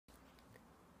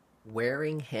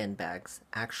wearing handbags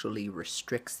actually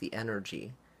restricts the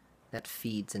energy that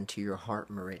feeds into your heart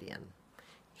meridian.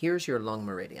 Here's your lung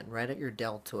meridian, right at your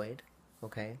deltoid,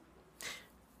 okay?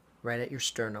 Right at your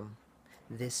sternum.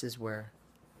 This is where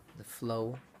the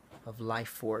flow of life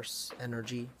force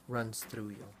energy runs through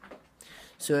you.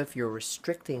 So if you're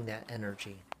restricting that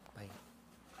energy by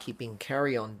keeping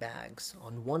carry-on bags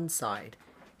on one side,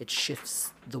 it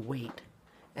shifts the weight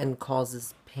and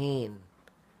causes pain.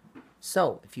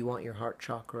 So if you want your heart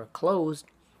chakra closed,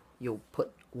 you'll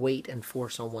put weight and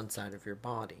force on one side of your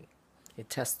body. It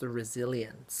tests the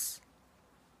resilience.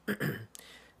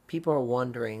 People are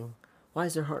wondering, why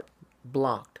is their heart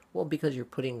blocked? Well, because you're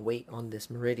putting weight on this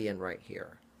meridian right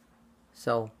here.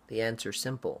 So the answer is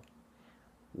simple.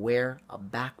 Wear a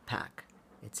backpack.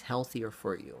 It's healthier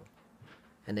for you.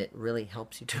 And it really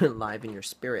helps you to enliven your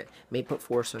spirit. It may put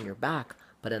force on your back,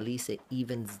 but at least it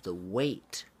evens the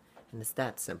weight. And it's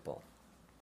that simple.